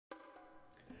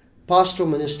Pastoral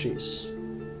Ministries,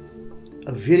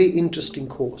 a very interesting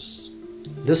course.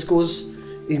 This course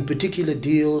in particular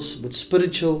deals with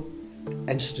spiritual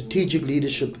and strategic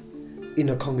leadership in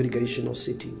a congregational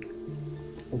setting.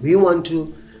 We want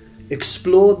to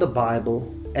explore the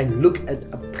Bible and look at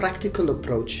a practical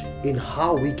approach in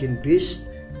how we can best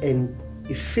and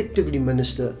effectively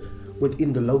minister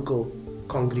within the local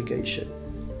congregation.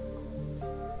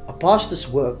 A pastor's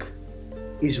work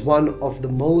is one of the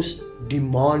most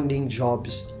demanding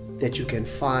jobs that you can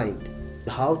find.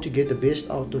 How to get the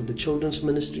best out of the children's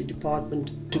ministry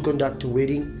department, to conduct a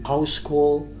wedding, house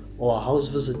call or a house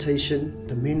visitation,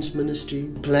 the men's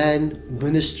ministry, plan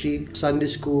ministry, Sunday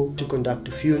school, to conduct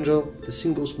a funeral, the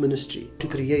singles ministry, to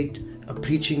create a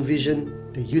preaching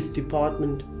vision, the youth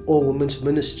department or women's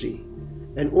ministry,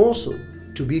 and also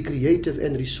to be creative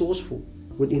and resourceful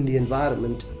within the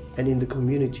environment and in the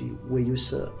community where you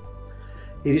serve.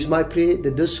 It is my prayer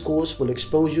that this course will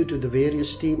expose you to the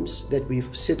various themes that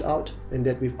we've set out and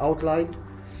that we've outlined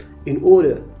in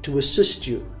order to assist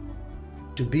you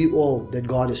to be all that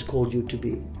God has called you to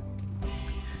be.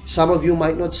 Some of you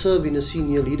might not serve in a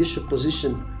senior leadership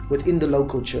position within the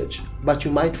local church, but you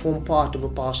might form part of a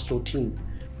pastoral team.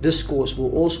 This course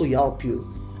will also help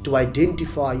you to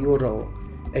identify your role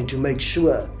and to make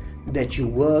sure that you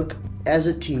work as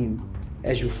a team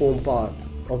as you form part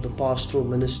of the pastoral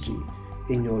ministry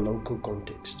in your local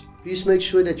context. Please make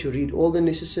sure that you read all the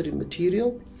necessary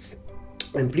material,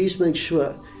 and please make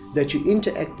sure that you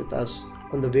interact with us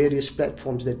on the various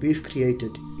platforms that we've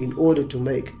created in order to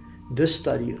make this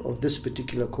study of this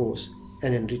particular course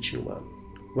an enriching one.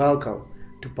 Welcome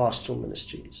to Pastoral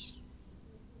Ministries.